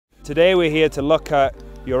today we're here to look at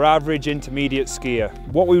your average intermediate skier.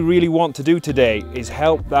 What we really want to do today is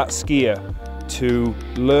help that skier to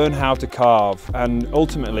learn how to carve and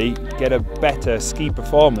ultimately get a better ski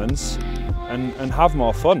performance and have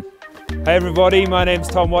more fun. Hey everybody, my name's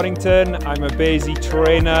Tom Waddington. I'm a BASI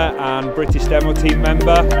trainer and British demo team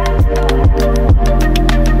member.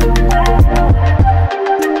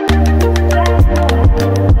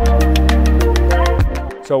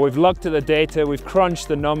 So we've looked at the data, we've crunched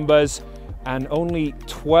the numbers, and only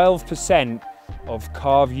 12% of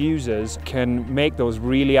Carv users can make those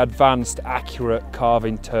really advanced, accurate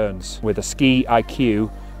carving turns with a ski IQ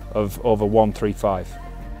of over 135.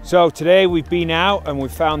 So today we've been out and we've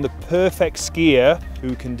found the perfect skier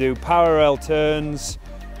who can do parallel turns,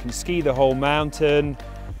 can ski the whole mountain,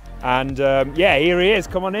 and yeah, here he is.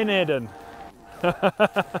 Come on in, Aidan.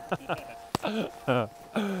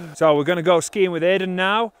 So we're going to go skiing with Aidan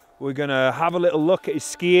now. We're going to have a little look at his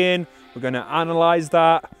skiing. We're going to analyse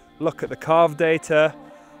that, look at the Carv data,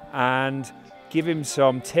 and give him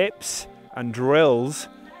some tips and drills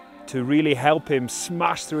to really help him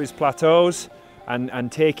smash through his plateaus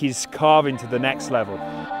and take his carving to the next level.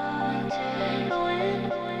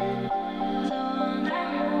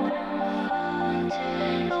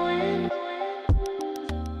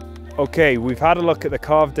 Okay, we've had a look at the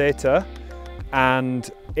Carv data, and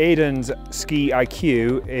Aidan's ski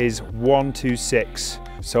IQ is 126.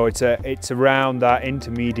 So it's around that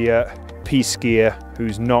intermediate piste skier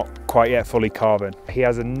who's not quite yet fully carving. He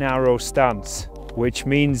has a narrow stance, which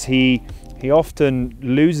means he often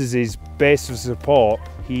loses his base of support.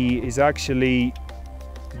 He is actually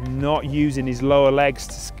not using his lower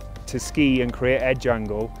legs to ski and create edge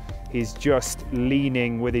angle. He's just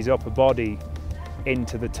leaning with his upper body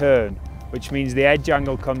into the turn, which means the edge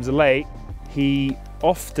angle comes late. He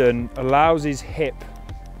often allows his hip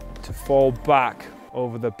to fall back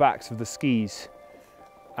over the backs of the skis,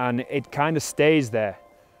 and it kind of stays there.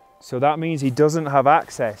 So that means he doesn't have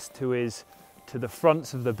access to the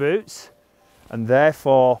fronts of the boots and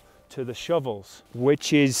therefore to the shovels,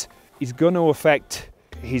 which is going to affect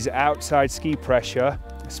his outside ski pressure,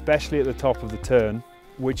 especially at the top of the turn,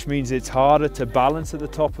 which means it's harder to balance at the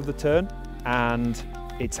top of the turn and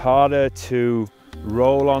it's harder to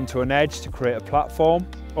roll onto an edge to create a platform.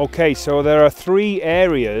 Okay, so there are three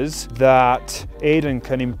areas that Aidan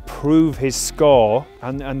can improve his score,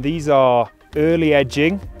 and these are early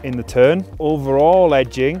edging in the turn, overall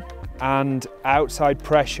edging, and outside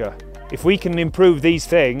pressure. If we can improve these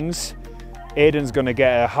things, Aidan's going to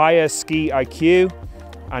get a higher ski IQ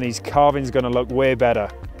and his carving's going to look way better.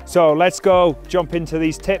 So let's go jump into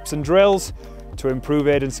these tips and drills to improve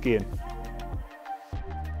Aidan's skiing.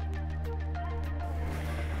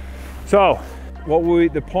 So,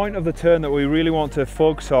 the point of the turn that we really want to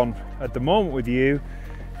focus on at the moment with you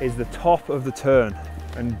is the top of the turn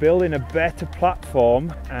and building a better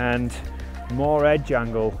platform and more edge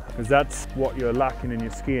angle, because that's what you're lacking in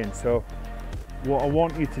your skiing. So what I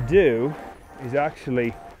want you to do is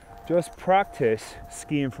actually just practice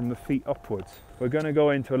skiing from the feet upwards. We're going to go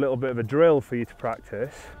into a little bit of a drill for you to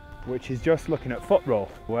practice, which is just looking at foot roll,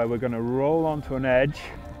 where we're going to roll onto an edge,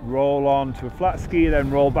 roll onto a flat ski, then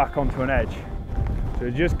roll back onto an edge. So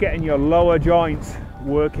just getting your lower joints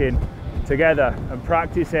working together and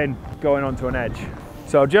practicing going onto an edge.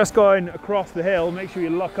 So just going across the hill, make sure you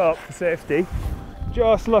lock up for safety.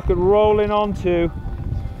 Just look at rolling onto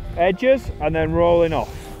edges and then rolling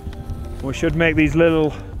off. We should make these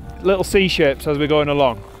little C shapes as we're going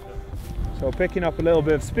along. So picking up a little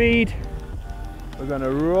bit of speed, we're going to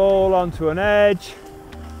roll onto an edge,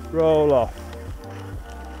 roll off.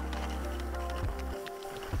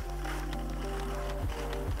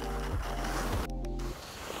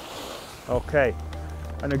 Okay,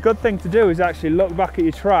 and a good thing to do is actually look back at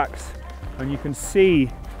your tracks and you can see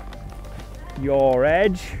your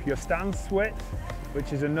edge, your stance width,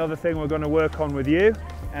 which is another thing we're going to work on with you,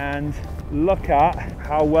 and look at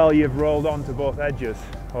how well you've rolled onto both edges.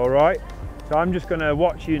 All right, so I'm just going to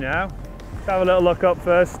watch you now. Let's have a little look up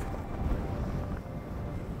first.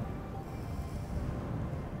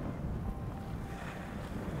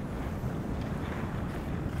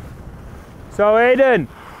 So Aidan,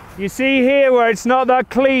 you see here where it's not that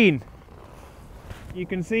clean? You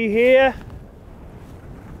can see here,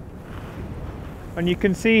 and you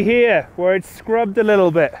can see here where it's scrubbed a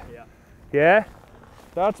little bit. Yeah?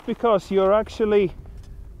 That's because you're actually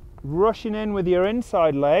rushing in with your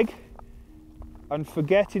inside leg and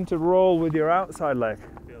forgetting to roll with your outside leg.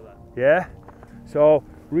 Feel that. Yeah? So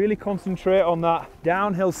really concentrate on that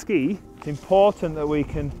downhill ski. It's important that we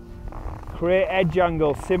can create edge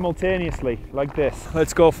angle simultaneously like this.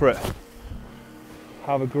 Let's go for it.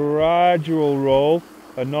 have a gradual roll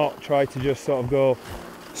and not try to just sort of go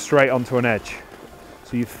straight onto an edge.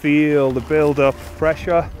 So you feel the build up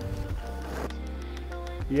pressure.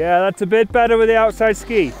 Yeah, that's a bit better with the outside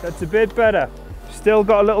ski. That's a bit better. Still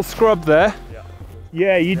got a little scrub there.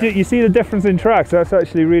 Yeah, you see the difference in tracks. That's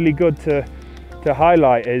actually really good to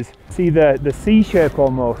highlight, is see the C shape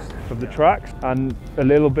almost of the tracks and a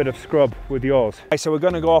little bit of scrub with yours. So we're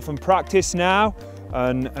going to go off and practice now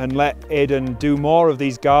and let Aidan do more of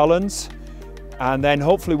these garlands, and then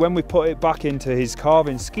hopefully when we put it back into his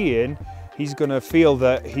carving skiing, he's going to feel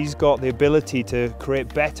that he's got the ability to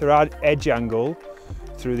create better edge angle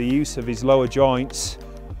through the use of his lower joints,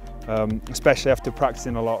 especially after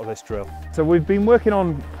practicing a lot of this drill. So we've been working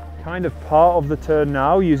on kind of part of the turn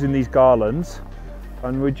now using these garlands,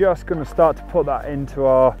 and we're just going to start to put that into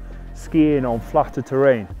our skiing on flatter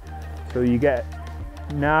terrain. So you get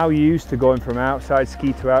now used to going from outside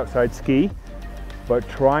ski to outside ski, but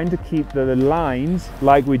trying to keep the lines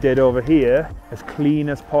like we did over here as clean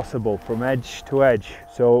as possible from edge to edge.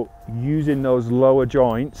 So using those lower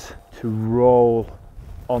joints to roll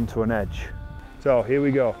onto an edge. So here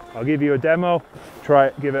we go. I'll give you a demo. Try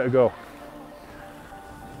it, give it a go.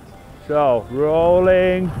 So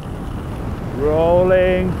rolling,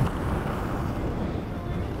 rolling,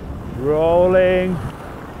 rolling.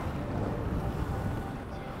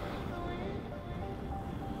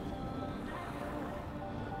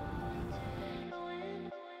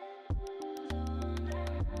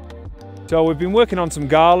 So we've been working on some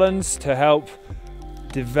garlands to help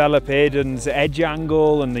develop Aidan's edge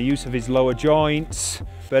angle and the use of his lower joints.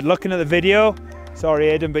 But looking at the video, sorry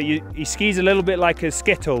Aidan, but he skis a little bit like a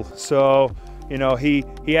skittle. So, you know, he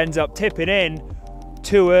ends up tipping in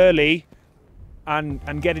too early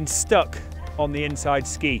and getting stuck on the inside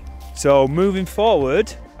ski. So moving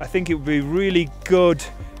forward, I think it would be really good.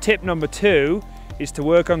 Tip number 2 is to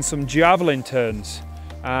work on some javelin turns,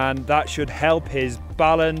 and that should help his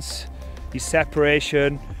balance, his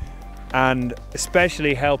separation, and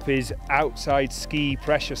especially help his outside ski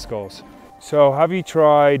pressure scores. So have you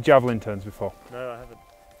tried javelin turns before? No, I haven't.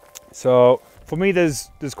 So for me there's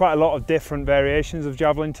quite a lot of different variations of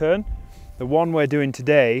javelin turn. The one we're doing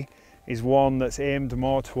today is one that's aimed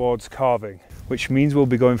more towards carving, which means we'll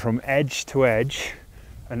be going from edge to edge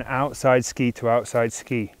and outside ski to outside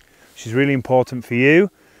ski, which is really important for you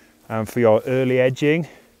and for your early edging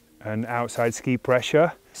and outside ski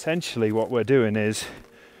pressure. Essentially what we're doing is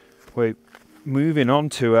we're moving on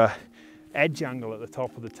to a edge angle at the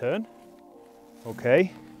top of the turn,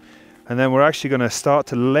 okay, and then we're actually going to start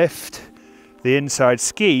to lift the inside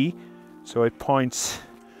ski so it points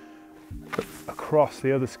across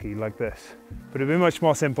the other ski like this. But it'll be much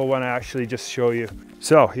more simple when I actually just show you.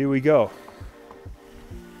 So here we go.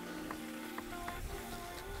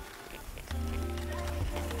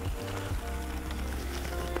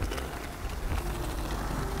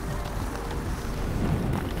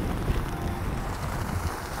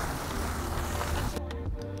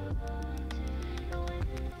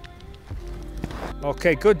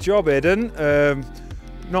 Okay, good job Aidan.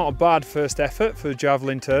 Not a bad first effort for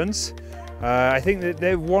javelin turns. I think that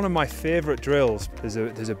they're one of my favourite drills. There's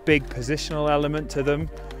a big positional element to them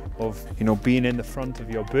of, you know, being in the front of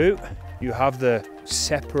your boot. You have the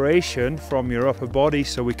separation from your upper body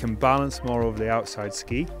so we can balance more over the outside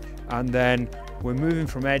ski. And then we're moving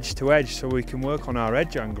from edge to edge so we can work on our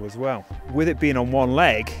edge angle as well. With it being on one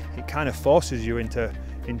leg, it kind of forces you into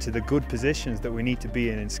the good positions that we need to be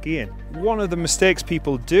in skiing. One of the mistakes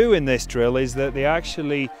people do in this drill is that they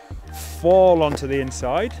actually fall onto the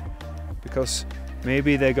inside because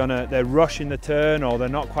maybe they're rushing the turn, or they're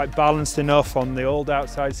not quite balanced enough on the old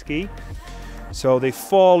outside ski. So they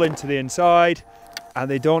fall into the inside and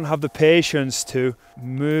they don't have the patience to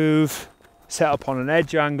move, set up on an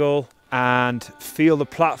edge angle and feel the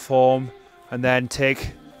platform and then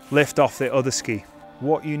take lift off the other ski.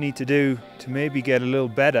 What you need to do to maybe get a little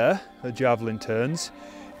better at javelin turns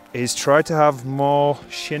is try to have more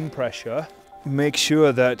shin pressure. Make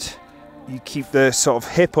sure that you keep the sort of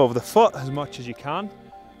hip over the foot as much as you can.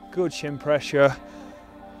 Good shin pressure,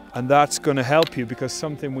 and that's going to help you, because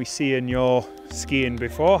something we see in your skiing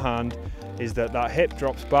beforehand is that hip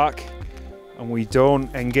drops back and we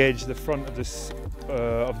don't engage the front of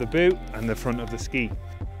the boot and the front of the ski.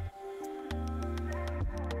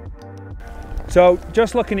 So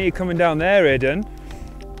just looking at you coming down there, Aidan,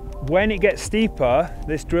 when it gets steeper,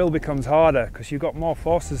 this drill becomes harder because you've got more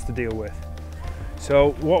forces to deal with.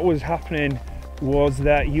 So what was happening was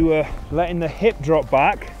that you were letting the hip drop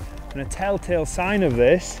back, and a telltale sign of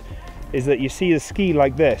this is that you see the ski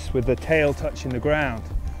like this with the tail touching the ground.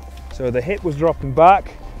 So the hip was dropping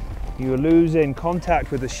back, you're losing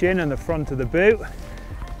contact with the shin and the front of the boot,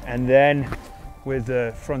 and then with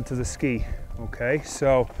the front of the ski. Okay,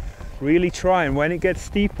 so really try, and when it gets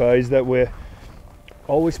steeper, is that we're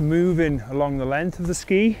always moving along the length of the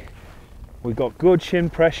ski. We've got good shin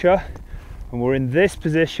pressure, and we're in this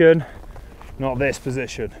position, not this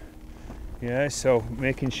position. Yeah, so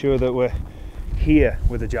making sure that we're here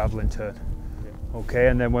with the javelin turn. Okay,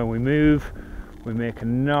 and then when we move, we make a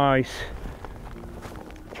nice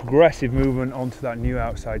progressive movement onto that new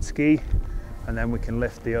outside ski, and then we can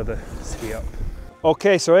lift the other ski up.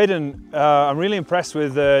 Okay, so Aidan, I'm really impressed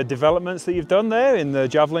with the developments that you've done there in the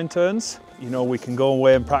javelin turns. You know, we can go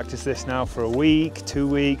away and practice this now for a week, 2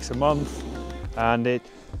 weeks, a month, and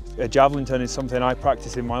a javelin turn is something I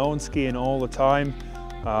practice in my own skiing all the time.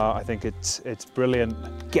 I think it's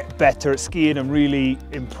brilliant. Get better at skiing and really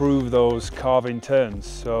improve those carving turns.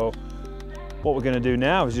 So what we're going to do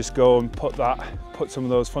now is just go and put some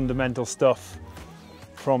of those fundamental stuff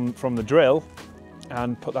from the drill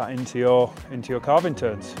and put that into your carving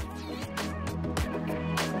turns.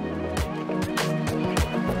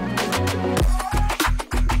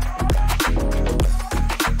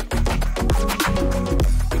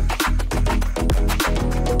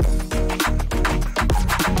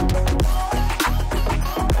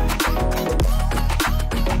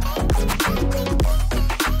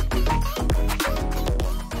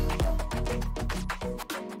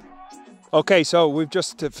 Okay, so we've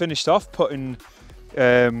just finished off putting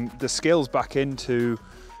the skills back into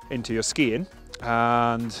your skiing,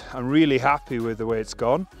 and I'm really happy with the way it's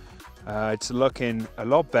gone. It's looking a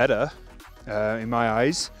lot better in my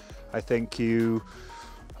eyes. I think you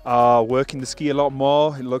are working the ski a lot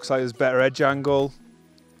more. It looks like there's better edge angle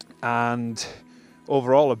and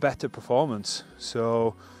overall a better performance.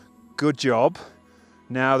 So good job.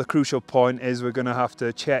 Now the crucial point is we're going to have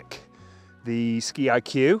to check the ski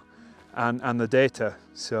IQ and the data.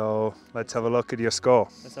 So let's have a look at your score.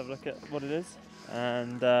 Let's have a look at what it is.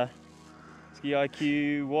 And ski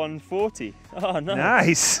IQ 140. Oh,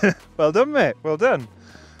 nice. Nice. Well done, mate. Well done.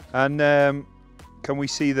 And can we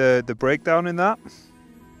see the breakdown in that?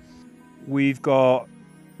 We've got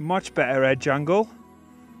much better edge angle.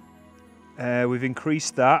 We've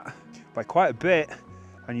increased that by quite a bit,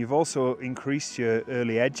 and you've also increased your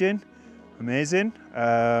early edging. Amazing.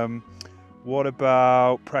 What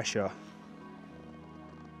about pressure?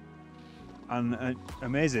 And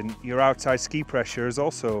amazing, your outside ski pressure is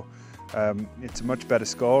also, it's a much better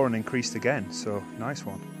score and increased again, so nice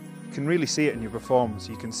one. You can really see it in your performance.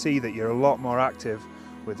 You can see that you're a lot more active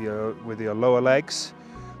with your lower legs,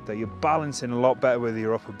 that you're balancing a lot better with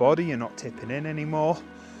your upper body, you're not tipping in anymore.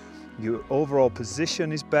 Your overall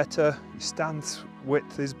position is better, your stance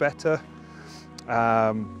width is better.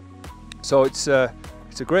 So it's a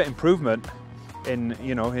great improvement in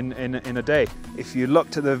a day. If you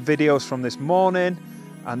looked at the videos from this morning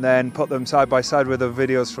and then put them side by side with the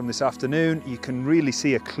videos from this afternoon, you can really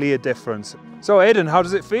see a clear difference. So Aidan, how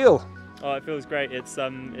does it feel? Oh, it feels great. It's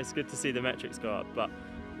good to see the metrics go up, but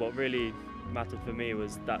what really mattered for me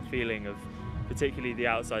was that feeling of particularly the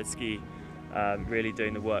outside ski really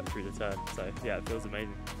doing the work through the turn. So yeah, it feels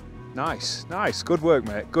amazing. Nice, nice, good work,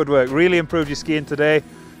 mate, good work. Really improved your skiing today,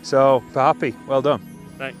 so we're happy, well done.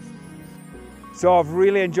 Thanks. So I've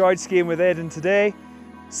really enjoyed skiing with Aidan today,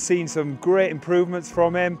 seen some great improvements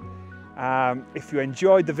from him. If you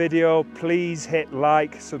enjoyed the video, please hit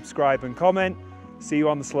like, subscribe and comment. See you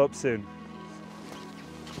on the slope soon.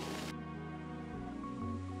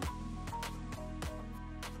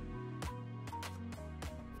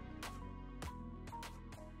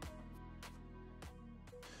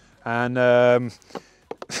 And